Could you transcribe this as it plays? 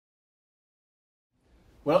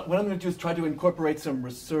Well, what I'm going to do is try to incorporate some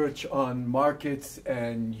research on markets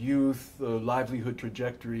and youth livelihood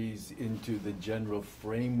trajectories into the general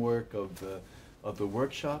framework of the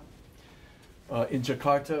workshop. In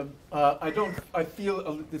Jakarta, I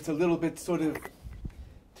feel it's a little bit sort of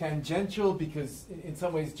tangential because in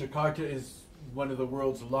some ways Jakarta is one of the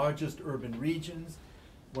world's largest urban regions,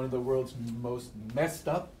 one of the world's most messed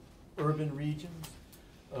up urban regions,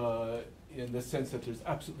 in the sense that there's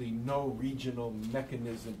absolutely no regional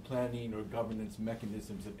mechanism, planning or governance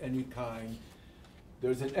mechanisms of any kind.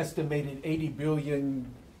 There's an estimated $80 billion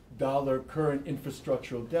current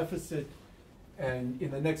infrastructural deficit, and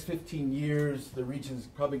in the next 15 years, the region's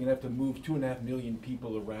probably gonna have to move 2.5 million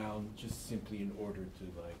people around just simply in order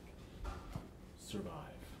to survive.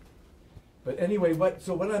 But anyway, what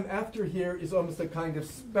I'm after here is almost a kind of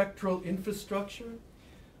spectral infrastructure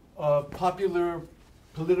of popular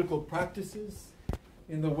political practices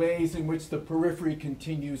in the ways in which the periphery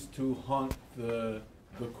continues to haunt the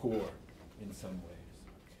core in some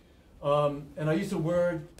ways. And I use the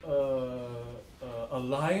word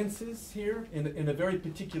alliances here in a very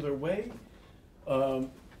particular way,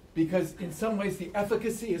 because in some ways the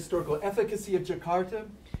historical efficacy of Jakarta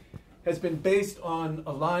has been based on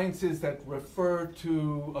alliances that refer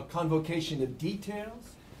to a convocation of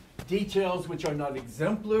details which are not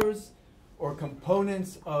exemplars or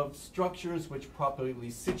components of structures which properly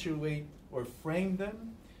situate or frame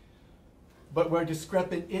them, but where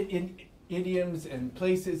discrepant idioms and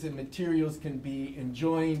places and materials can be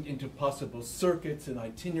enjoined into possible circuits and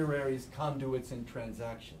itineraries, conduits, and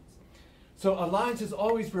transactions. So alliances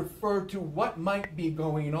always refer to what might be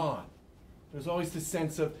going on. There's always the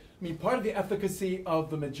sense of, part of the efficacy of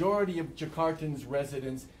the majority of Jakartans'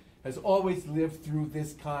 residents has always lived through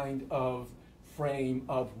this kind of frame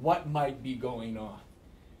of what might be going on.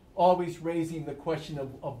 Always raising the question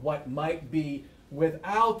of what might be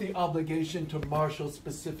without the obligation to marshal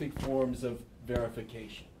specific forms of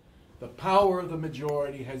verification. The power of the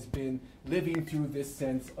majority has been living through this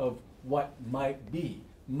sense of what might be.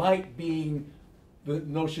 Might being the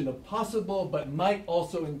notion of possible, but might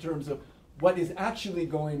also in terms of what is actually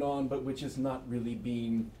going on, but which is not really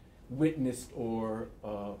being witnessed or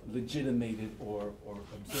legitimated or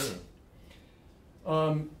observed.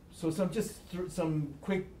 So some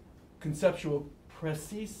quick conceptual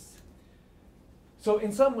précis. So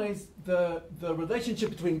in some ways, the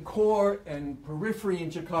relationship between core and periphery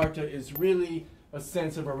in Jakarta is really a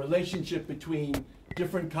sense of a relationship between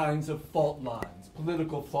different kinds of fault lines,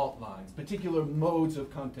 political fault lines, particular modes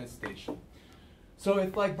of contestation. So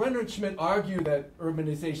if, like Brenner and Schmidt argue that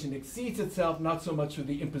urbanization exceeds itself not so much through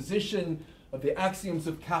the imposition of the axioms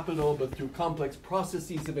of capital, but through complex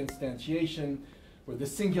processes of instantiation, where the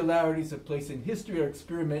singularities of place in history are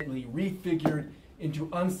experimentally refigured into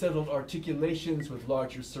unsettled articulations with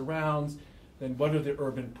larger surrounds, then what are the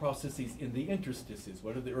urban processes in the interstices?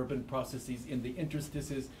 What are the urban processes in the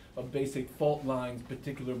interstices of basic fault lines,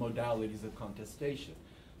 particular modalities of contestation?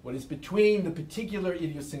 What is between the particular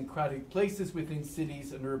idiosyncratic places within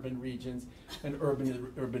cities and urban regions and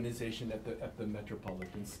urbanization at the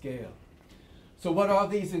metropolitan scale? So what are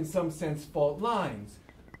these, in some sense, fault lines?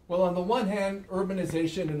 Well, on the one hand,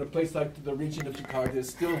 urbanization in a place like the region of Jakarta is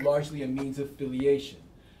still largely a means of filiation,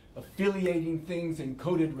 affiliating things in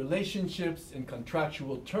coded relationships and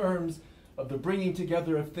contractual terms, of the bringing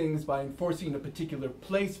together of things by enforcing a particular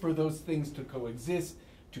place for those things to coexist,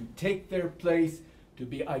 to take their place, to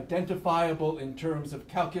be identifiable in terms of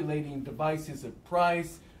calculating devices of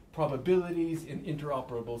price, probabilities, and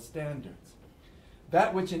interoperable standards.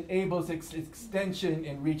 That which enables extension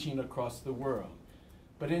and reaching across the world.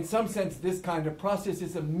 But in some sense, this kind of process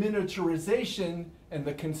is a miniaturization and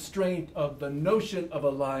the constraint of the notion of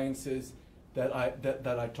alliances that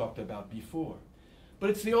I talked about before.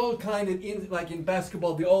 But it's the old kind of, like in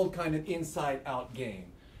basketball, the old kind of inside-out game.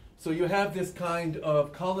 So you have this kind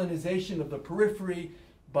of colonization of the periphery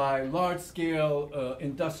by large-scale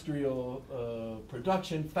industrial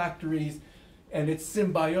production factories, and its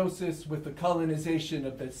symbiosis with the colonization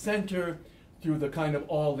of the center through the kind of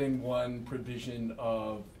all-in-one provision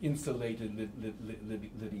of insulated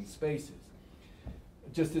living spaces.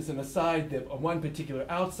 Just as an aside, that one particular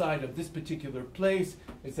outside of this particular place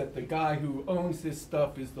is that the guy who owns this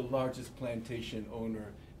stuff is the largest plantation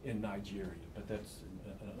owner in Nigeria, but that's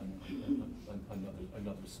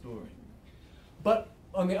another story. But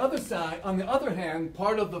on the other side, on the other hand,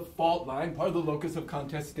 part of the fault line, part of the locus of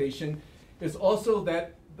contestation is also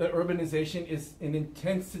that the urbanization is an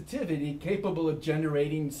intensivity capable of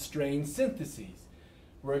generating strain syntheses,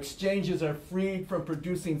 where exchanges are freed from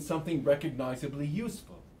producing something recognizably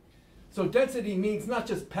useful. So density means not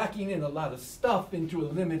just packing in a lot of stuff into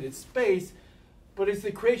a limited space, but it's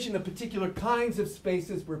the creation of particular kinds of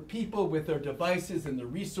spaces where people with their devices and the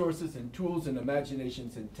resources and tools and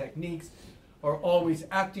imaginations and techniques are always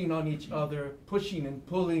acting on each other, pushing and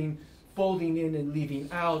pulling, folding in and leaving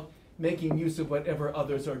out, making use of whatever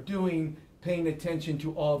others are doing, paying attention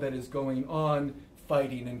to all that is going on,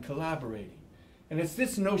 fighting and collaborating. And it's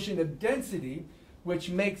this notion of density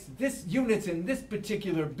which makes this units in this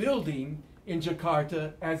particular building in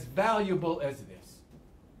Jakarta as valuable as this.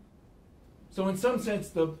 So in some sense,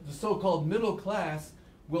 the so-called middle class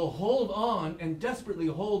will hold on and desperately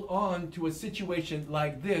hold on to a situation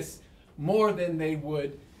like this more than they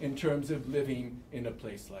would in terms of living in a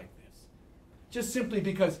place like this. Just simply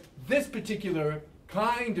because this particular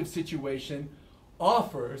kind of situation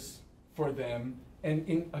offers for them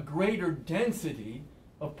a greater density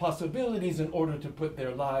of possibilities in order to put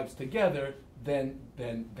their lives together than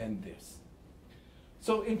this.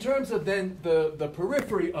 So in terms of then the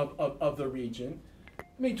periphery of the region, I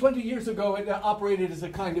mean, 20 years ago it operated as a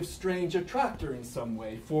kind of strange attractor in some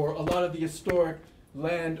way for a lot of the historic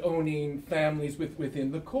land-owning families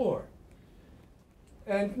within the core.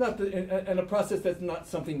 And a process that's not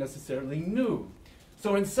something necessarily new.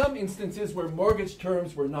 So in some instances where mortgage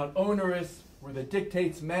terms were not onerous, where the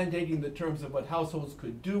dictates mandating the terms of what households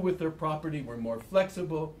could do with their property were more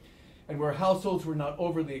flexible, and where households were not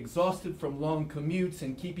overly exhausted from long commutes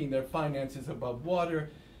and keeping their finances above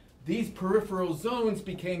water, these peripheral zones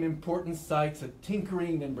became important sites of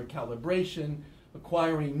tinkering and recalibration,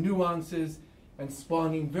 acquiring nuances, and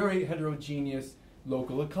spawning very heterogeneous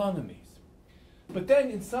local economies. But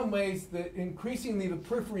then in some ways, increasingly the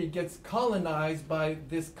periphery gets colonized by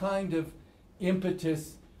this kind of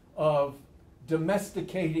impetus of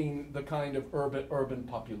domesticating the kind of urban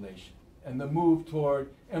population and the move toward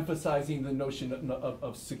emphasizing the notion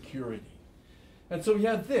of security. And so you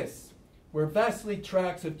have this, where vastly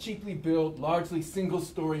tracts of cheaply built, largely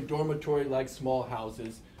single-story dormitory-like small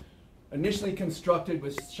houses, initially constructed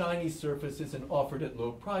with shiny surfaces and offered at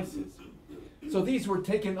low prices. So these were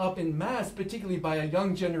taken up in mass, particularly by a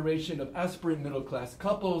young generation of aspirant middle-class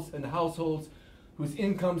couples and households whose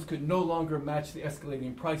incomes could no longer match the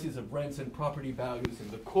escalating prices of rents and property values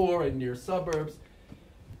in the core and near suburbs,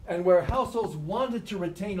 and where households wanted to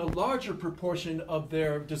retain a larger proportion of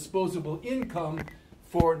their disposable income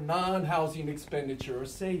for non-housing expenditure or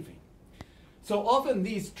saving. So often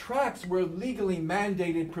these tracts were legally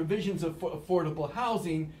mandated provisions of affordable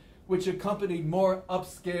housing which accompanied more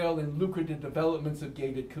upscale and lucrative developments of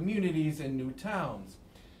gated communities and new towns.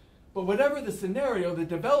 But whatever the scenario, the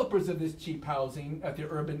developers of this cheap housing at the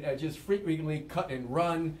urban edges frequently cut and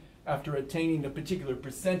run after attaining a particular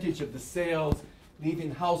percentage of the sales,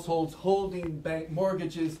 leaving households holding bank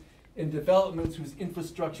mortgages in developments whose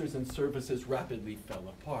infrastructures and services rapidly fell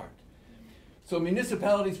apart. So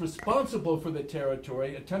municipalities responsible for the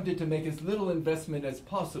territory attempted to make as little investment as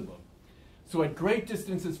possible. So at great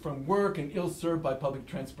distances from work and ill-served by public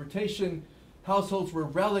transportation, households were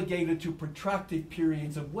relegated to protracted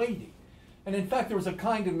periods of waiting. And in fact, there was a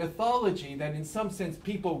kind of mythology that in some sense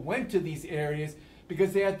people went to these areas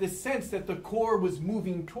because they had this sense that the core was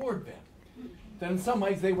moving toward them. That in some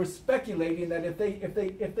ways they were speculating that if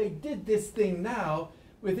they did this thing now,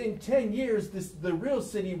 within 10 years, the real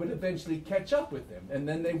city would eventually catch up with them, and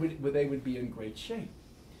then they would be in great shape.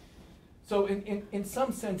 So in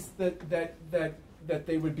some sense that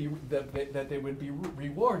they would be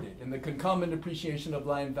rewarded, and the concomitant appreciation of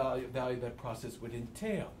land value that process would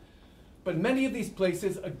entail. But many of these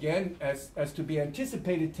places, again, as to be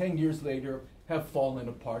anticipated 10 years later, have fallen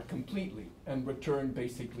apart completely and returned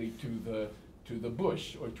basically to the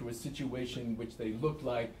bush, or to a situation which they looked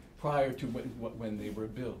like prior to when they were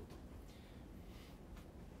built.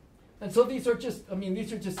 And so these are just some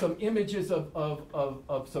images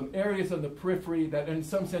of some areas on the periphery that in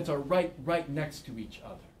some sense are right next to each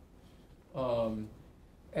other,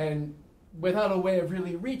 and without a way of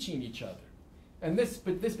really reaching each other. And this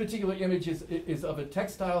particular image is of an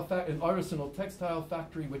artisanal textile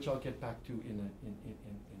factory, which I'll get back to in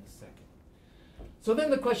a second. So then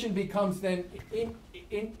the question becomes then,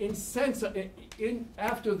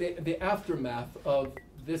 after the aftermath of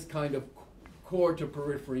this kind of core to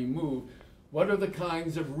periphery move, what are the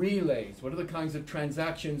kinds of relays, what are the kinds of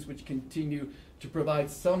transactions which continue to provide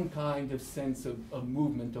some kind of sense of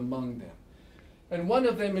movement among them? And one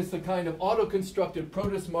of them is the kind of auto-constructed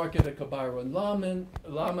produce market at Kebayoran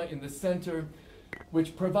Lama in the center,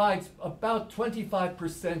 which provides about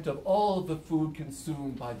 25% of all the food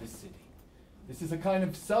consumed by the city. This is a kind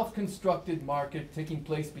of self-constructed market taking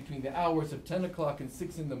place between the hours of 10 o'clock and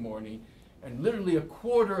 6 in the morning, And literally a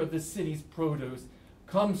quarter of the city's produce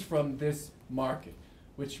comes from this market,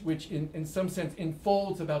 which in some sense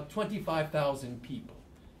enfolds about 25,000 people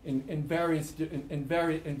in various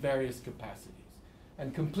capacities,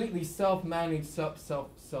 and completely self-managed,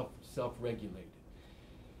 self-regulated.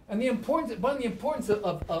 And one of the importance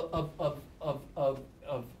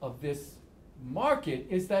of this market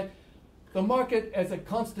is that the market as a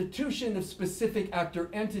constitution of specific actor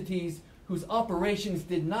entities whose operations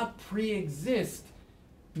did not pre-exist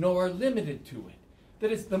nor are limited to it.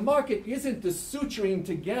 That is, the market isn't the suturing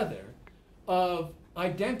together of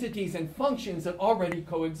identities and functions that already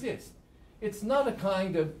coexist. It's not a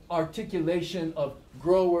kind of articulation of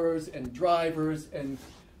growers and drivers, and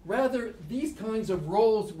rather these kinds of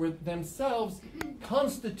roles were themselves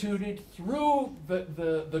constituted through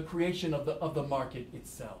the creation of the market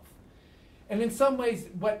itself. And in some ways,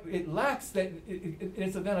 what it lacks that it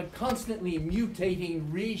is then a constantly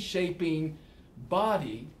mutating, reshaping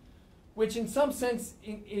body, which in some sense,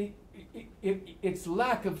 its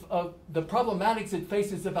lack of the problematics it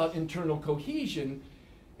faces about internal cohesion,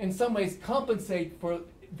 in some ways compensate for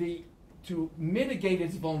to mitigate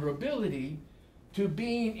its vulnerability to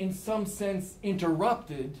being in some sense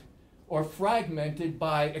interrupted or fragmented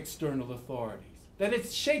by external authorities. That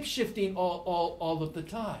it's shape-shifting all of the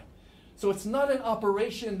time. So it's not an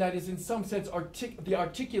operation that is in some sense the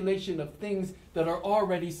articulation of things that are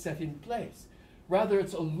already set in place. Rather,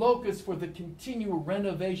 it's a locus for the continual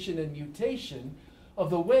renovation and mutation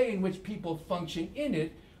of the way in which people function in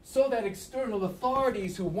it, so that external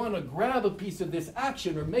authorities who want to grab a piece of this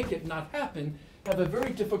action or make it not happen have a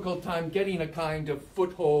very difficult time getting a kind of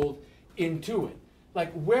foothold into it.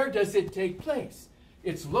 Like, where does it take place?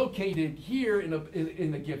 It's located here in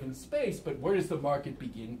a given space, but where does the market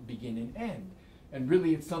begin and end? And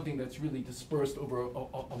really, it's something that's really dispersed over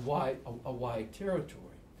a wide territory.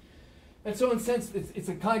 And so in a sense, it's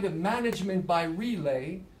a kind of management by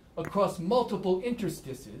relay across multiple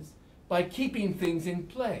interstices by keeping things in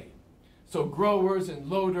play. So growers and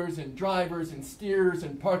loaders and drivers and steers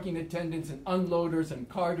and parking attendants and unloaders and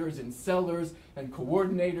carters and sellers and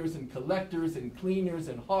coordinators and collectors and cleaners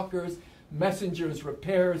and hawkers, messengers,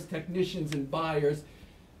 repairers, technicians, and buyers,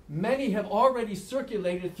 many have already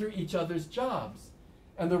circulated through each other's jobs,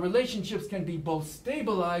 and the relationships can be both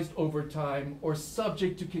stabilized over time or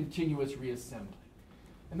subject to continuous reassembly.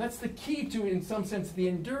 And that's the key to, in some sense, the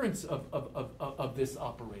endurance of this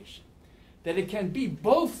operation, that it can be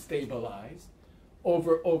both stabilized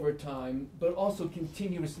over time, but also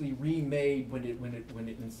continuously remade when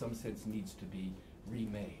it in some sense needs to be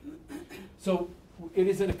remade. So it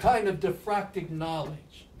is a kind of diffractic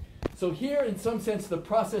knowledge. So here, in some sense, the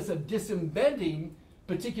process of disembedding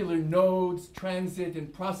particular nodes, transit,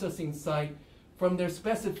 and processing site from their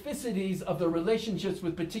specificities of the relationships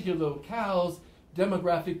with particular locales,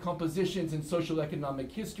 demographic compositions, and social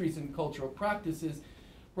economic histories and cultural practices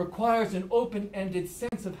requires an open-ended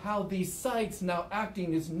sense of how these sites, now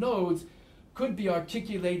acting as nodes, could be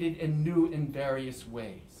articulated in new and various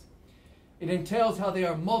ways. It entails how they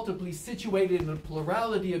are multiply situated in a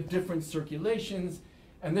plurality of different circulations,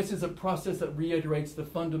 and this is a process that reiterates the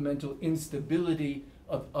fundamental instability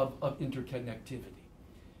of interconnectivity.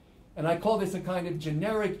 And I call this a kind of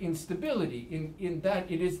generic instability in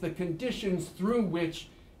that it is the conditions through which,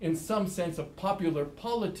 in some sense, of popular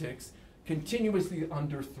politics continuously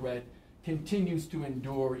under threat, continues to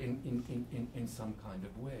endure in some kind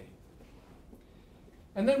of way.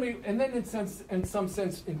 And then in some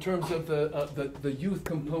sense, in terms of the youth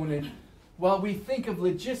component, while we think of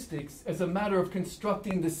logistics as a matter of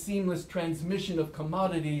constructing the seamless transmission of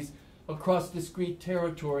commodities across discrete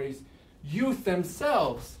territories, youth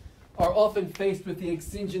themselves are often faced with the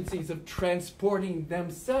exigencies of transporting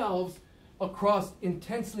themselves across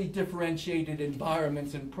intensely differentiated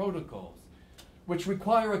environments and protocols, which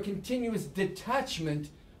require a continuous detachment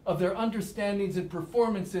of their understandings and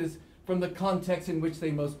performances from the context in which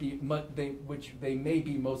they may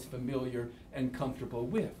be most familiar and comfortable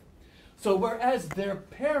with. So whereas their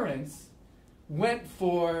parents went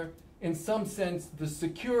for, in some sense, the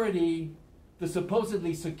security, the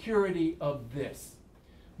supposedly security of this,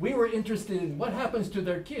 we were interested in what happens to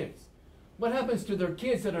their kids. What happens to their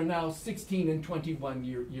kids that are now 16 and 21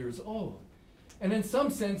 years old? And in some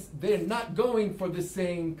sense, they're not going for the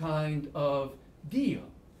same kind of deal.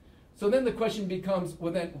 So then the question becomes,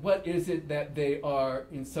 well then, what is it that they are,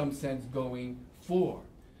 in some sense, going for?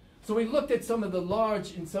 So we looked at some of the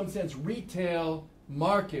large, in some sense, retail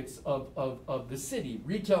markets of the city,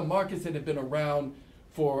 retail markets that have been around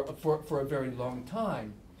for a very long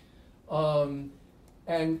time,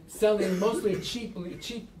 and selling mostly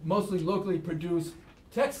mostly locally produced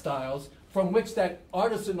textiles from which that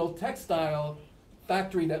artisanal textile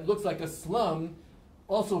factory that looks like a slum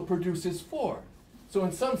also produces 4. So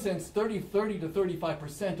in some sense, 30 to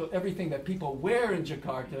 35% of everything that people wear in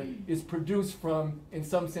Jakarta is produced from, in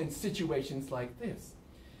some sense, situations like this.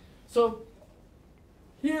 So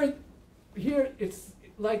here it's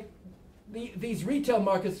like these retail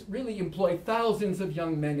markets really employ thousands of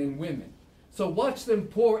young men and women. So watch them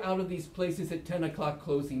pour out of these places at 10 o'clock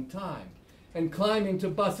closing time and climb into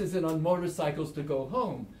buses and on motorcycles to go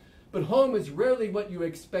home. But home is rarely what you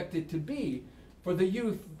expect it to be for the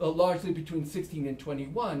youth, largely between 16 and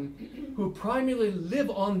 21, who primarily live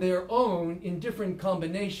on their own in different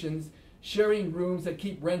combinations, sharing rooms that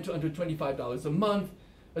keep rent to under $25 a month,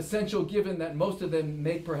 essential given that most of them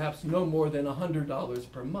make perhaps no more than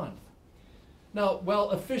 $100 per month. Now, while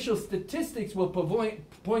official statistics will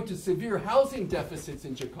point to severe housing deficits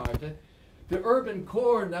in Jakarta, the urban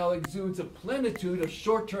core now exudes a plenitude of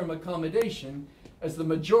short-term accommodation, as the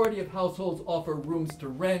majority of households offer rooms to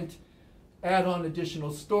rent, add on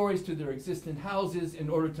additional stories to their existing houses in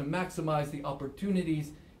order to maximize the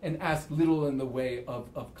opportunities, and ask little in the way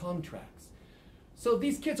of contracts. So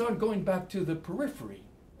these kids aren't going back to the periphery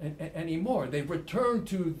anymore. They've returned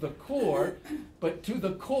to the core, but to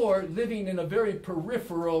the core living in a very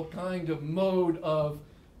peripheral kind of mode of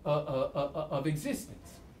existence.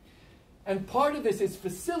 And part of this is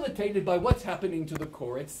facilitated by what's happening to the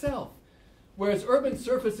core itself. Whereas urban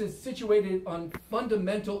surfaces situated on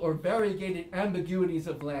fundamental or variegated ambiguities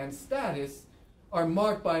of land status are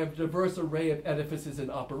marked by a diverse array of edifices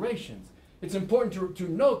and operations. It's important to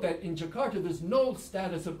note that in Jakarta there's no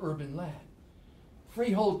status of urban land.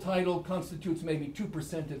 Freehold title constitutes maybe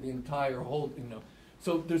 2% of the entire whole,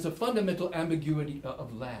 So there's a fundamental ambiguity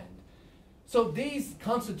of land. So these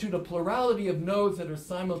constitute a plurality of nodes that are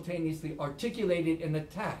simultaneously articulated and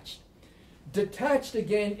attached. Detached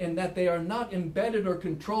again in that they are not embedded or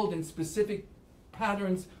controlled in specific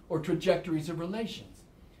patterns or trajectories of relations.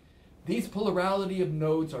 These plurality of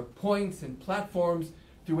nodes are points and platforms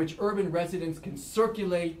through which urban residents can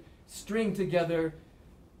circulate, string together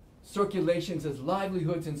circulations as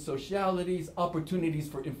livelihoods and socialities, opportunities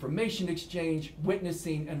for information exchange,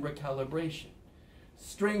 witnessing, and recalibration.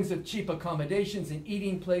 Strings of cheap accommodations and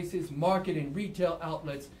eating places, market and retail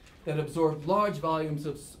outlets that absorb large volumes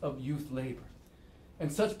of youth labor.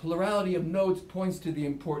 And such plurality of nodes points to the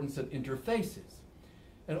importance of interfaces.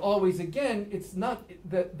 And always again, it's not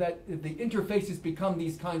that the interfaces become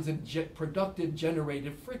these kinds of productive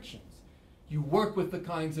generative frictions. You work with the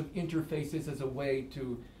kinds of interfaces as a way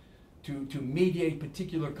to mediate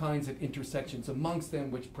particular kinds of intersections amongst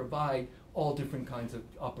them, which provide all different kinds of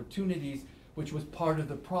opportunities, which was part of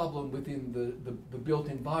the problem within the built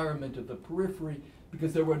environment of the periphery,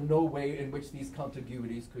 because there were no way in which these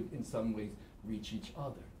contiguities could in some ways reach each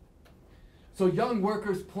other. So young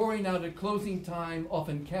workers pouring out at closing time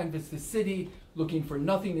often canvass the city, looking for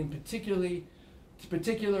nothing in particular,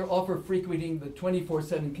 often frequenting the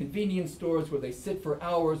 24/7 convenience stores where they sit for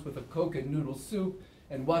hours with a Coke and noodle soup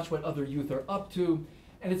and watch what other youth are up to.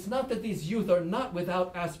 And it's not that these youth are not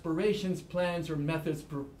without aspirations, plans, or methods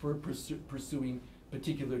for pursuing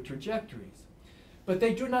particular trajectories. But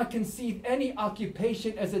they do not conceive any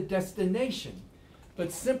occupation as a destination,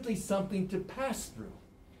 but simply something to pass through.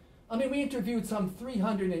 I mean, we interviewed some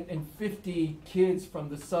 350 kids from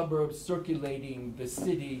the suburbs circulating the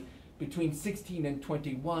city between 16 and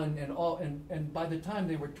 21, and by the time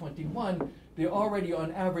they were 21, they already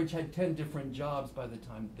on average had 10 different jobs by the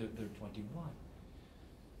time they're 21.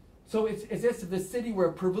 So it's as if the city were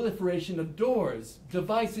a proliferation of doors,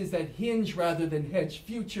 devices that hinge rather than hedge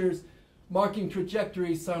futures, marking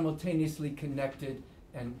trajectories simultaneously connected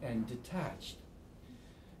and detached.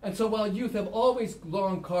 And so while youth have always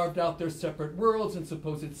long carved out their separate worlds and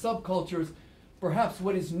supposed subcultures, perhaps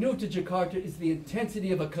what is new to Jakarta is the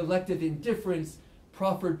intensity of a collective indifference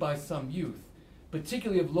proffered by some youth,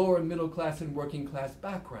 particularly of lower middle class and working class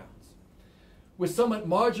backgrounds. With somewhat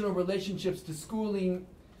marginal relationships to schooling.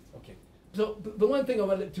 Okay, so the one thing I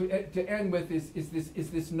wanted to end with is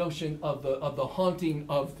this notion of the haunting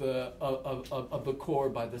of the core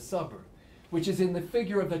by the suburb, which is in the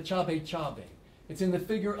figure of the cabe. It's in the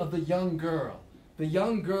figure of the young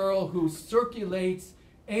girl who circulates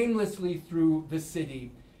aimlessly through the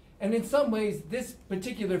city. And in some ways, this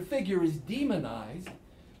particular figure is demonized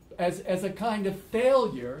as a kind of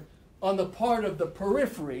failure on the part of the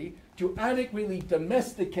periphery to adequately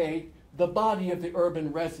domesticate the body of the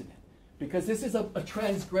urban resident, because this is a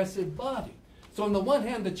transgressive body. So on the one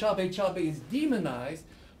hand, the cabe is demonized,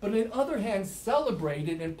 but on the other hand,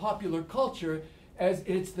 celebrated in popular culture as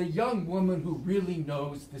it's the young woman who really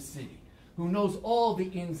knows the city, who knows all the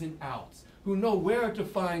ins and outs, who know where to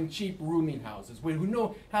find cheap rooming houses, who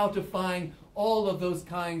know how to find all of those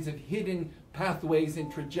kinds of hidden pathways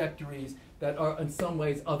and trajectories that are in some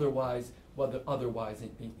ways otherwise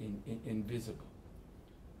invisible.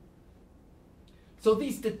 So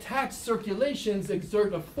these detached circulations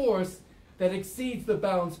exert a force that exceeds the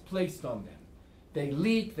bounds placed on them. They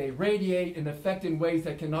leak, they radiate, and affect in ways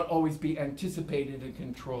that cannot always be anticipated and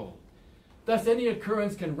controlled. Thus, any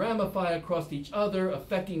occurrence can ramify across each other,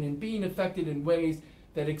 affecting and being affected in ways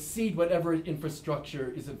that exceed whatever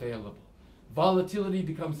infrastructure is available. Volatility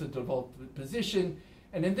becomes a default position,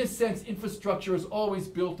 and in this sense, infrastructure is always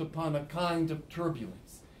built upon a kind of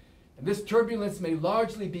turbulence. And this turbulence may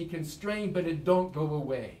largely be constrained, but it don't go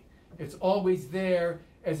away. It's always there,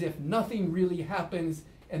 as if nothing really happens,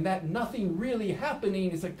 and that nothing really happening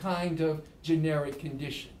is a kind of generic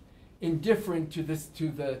condition, indifferent to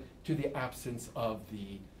the absence of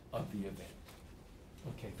the event.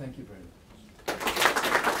 Okay, thank you very much.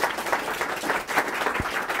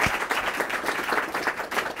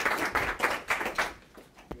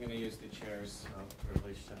 I'm going to use the chair's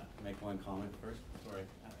privilege to make one comment first before I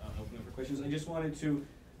open up for questions. I just wanted to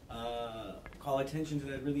call attention to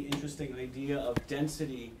that really interesting idea of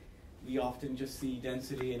density. We often just see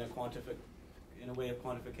density in a way of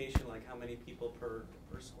quantification, like how many people per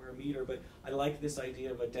square meter. But I like this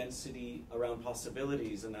idea of a density around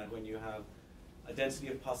possibilities, and that when you have a density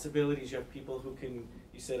of possibilities, you have people who can,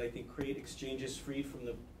 you said, I think, create exchanges freed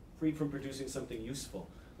from producing something useful,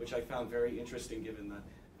 which I found very interesting, given that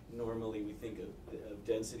normally we think of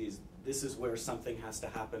densities. This is where something has to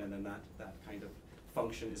happen, and then that kind of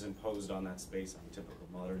function is imposed on that space, on typical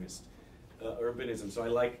modernist urbanism. So I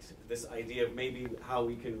liked this idea of maybe how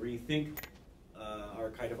we can rethink our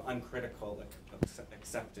kind of uncritical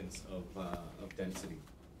acceptance of density.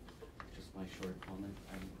 Just my short comment.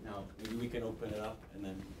 Now maybe we can open it up, and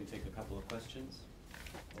then we can take a couple of questions.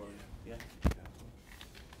 Or yeah.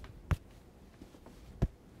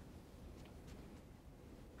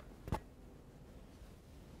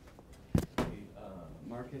 Okay,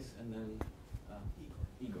 Marcus, and then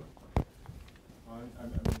Igor.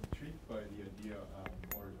 I'm intrigued by the idea,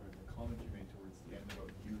 or the comment you made towards the end about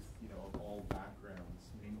youth, of all backgrounds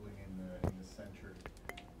mingling in the center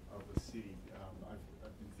of the city.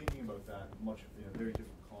 I've been thinking about that much in a very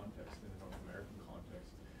different context, in a North American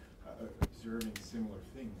context, observing similar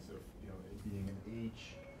things of it being an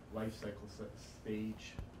age, life cycle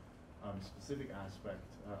stage, specific aspect,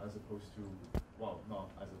 as opposed to, well, not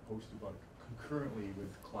as opposed to, but concurrently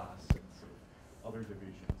with class and sort of other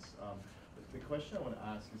divisions. The question I want to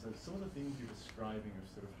ask is that some of the things you're describing of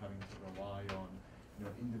sort of having to rely on,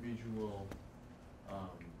 individual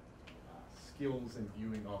skills and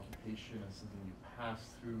viewing occupation as something you pass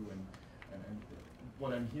through, and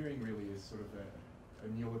what I'm hearing really is sort of a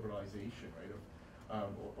neoliberalization, right?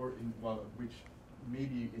 Which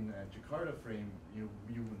maybe in the Jakarta frame, you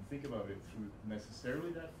wouldn't think about it through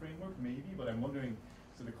necessarily that framework, maybe. But I'm wondering.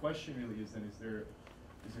 So the question really is then: is there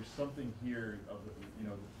something here of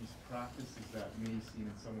these practices that may seem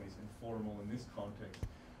in some ways informal in this context,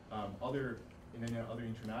 in other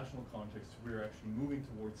international contexts, we're actually moving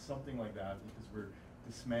towards something like that because we're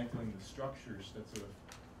dismantling the structures that sort of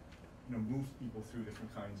move people through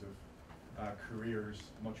different kinds of careers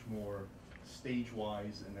much more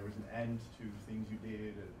stage-wise, and there was an end to things you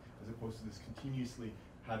did, as opposed to this continuously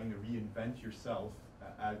having to reinvent yourself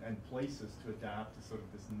and places to adapt to sort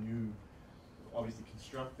of this new, obviously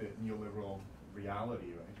constructed neoliberal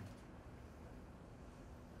reality, right?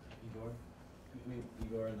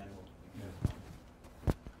 Igor, and then we'll. Yeah.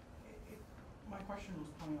 My question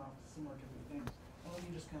was coming off similar to the things. Well, let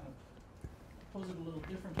me just kind of pose it a little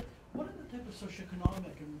differently. What are the type of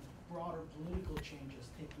socioeconomic and broader political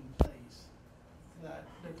changes taking place? That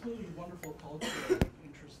they're clearly wonderful cultural,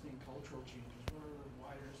 interesting cultural changes. What are the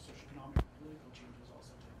wider socioeconomic and political changes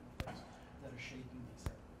also taking place that are shaping these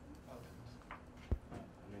outcomes?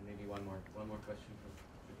 And then maybe one more question from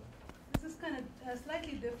Igor. This is kind of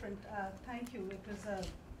slightly different. Thank you. It was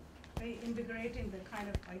very invigorating, the kind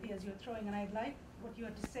of ideas you're throwing, and I like what you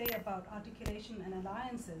had to say about articulation and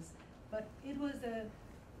alliances, but it was a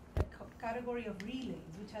category of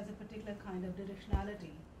relays, which has a particular kind of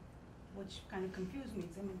directionality, which kind of confused me.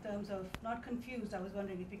 So in terms of, not confused, I was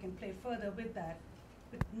wondering if we can play further with that,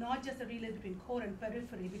 but not just the relays between core and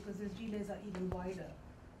periphery, because these relays are even wider.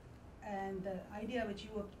 And the idea which you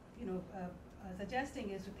were suggesting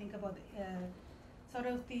is to think about sort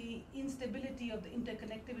of the instability of the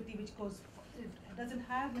interconnectivity, which goes, it doesn't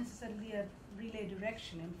have necessarily a relay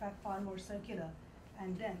direction, in fact far more circular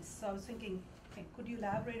and dense. So I was thinking, okay, could you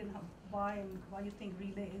elaborate on why you think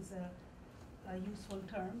relay is a useful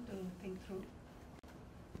term to think through?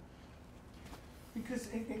 Because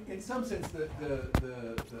in some sense, the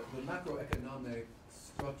macroeconomic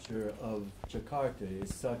structure of Jakarta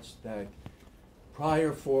is such that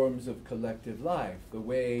prior forms of collective life, the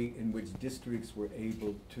way in which districts were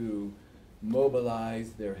able to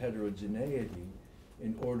mobilize their heterogeneity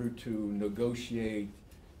in order to negotiate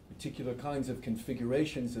particular kinds of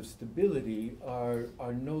configurations of stability are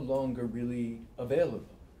no longer really available,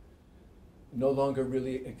 no longer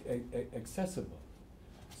really accessible.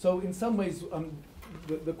 So in some ways,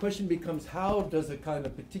 the question becomes, how does a kind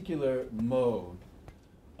of particular mode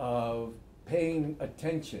of paying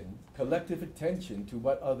attention, collective attention to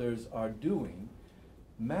what others are doing,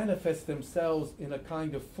 manifest themselves in a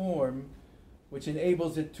kind of form which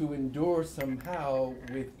enables it to endure somehow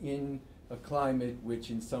within a climate which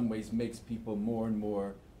in some ways makes people more and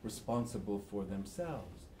more responsible for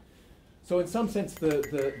themselves. So in some sense,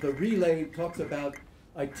 the relay talks about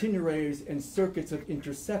itineraries and circuits of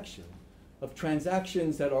intersection, of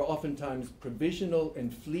transactions that are oftentimes provisional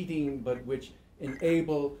and fleeting, but which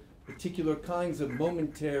enable particular kinds of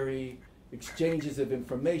momentary exchanges of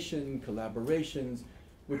information, collaborations,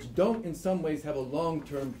 which don't in some ways have a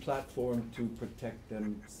long-term platform to protect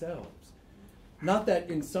themselves. Not that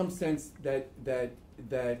in some sense that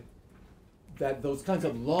those kinds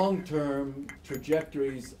of long-term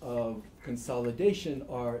trajectories of consolidation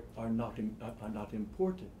are not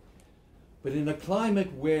important. But in a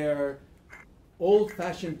climate where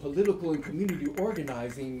old-fashioned political and community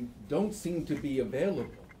organizing don't seem to be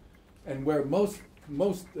available, and where most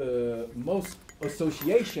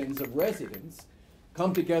associations of residents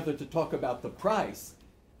come together to talk about the price,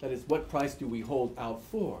 that is, what price do we hold out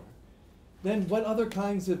for, then what other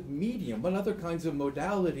kinds of medium, what other kinds of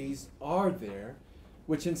modalities are there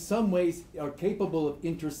which in some ways are capable of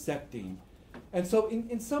intersecting? And so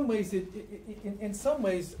in some ways, you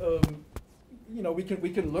know, we can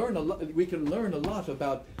learn a lot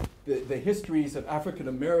about the histories of African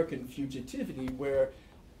American fugitivity, where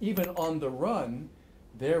even on the run,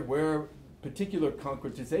 there were particular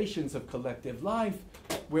concretizations of collective life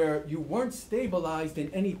where you weren't stabilized in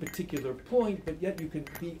any particular point, but yet you could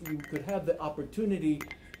have the opportunity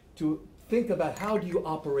to think about how do you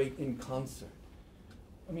operate in concert.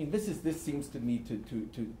 I mean, this seems to me to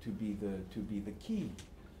be the key.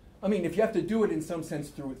 I mean, if you have to do it in some sense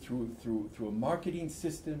through a marketing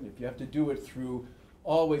system, if you have to do it through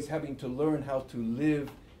always having to learn how to live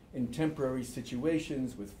in temporary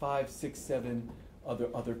situations with 5, 6, 7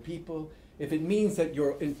 other people, if it means that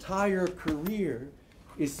your entire career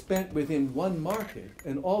is spent within one market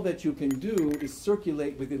and all that you can do is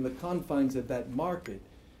circulate within the confines of that market,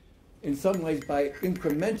 in some ways by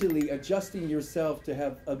incrementally adjusting yourself to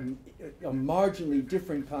have a marginally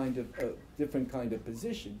different kind of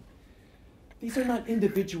position, these are not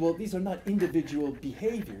individual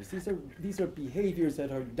behaviors. These are behaviors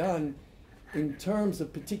that are done in terms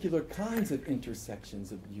of particular kinds of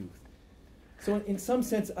intersections of youth. So in some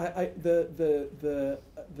sense, I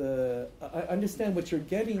understand what you're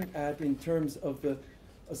getting at in terms of a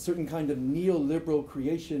certain kind of neoliberal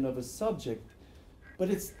creation of a subject,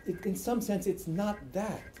 but in some sense it's not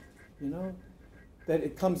that, you know, that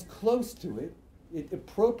it comes close to it. It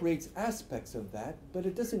appropriates aspects of that, but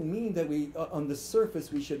it doesn't mean that on the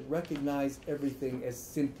surface, we should recognize everything as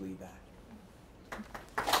simply that.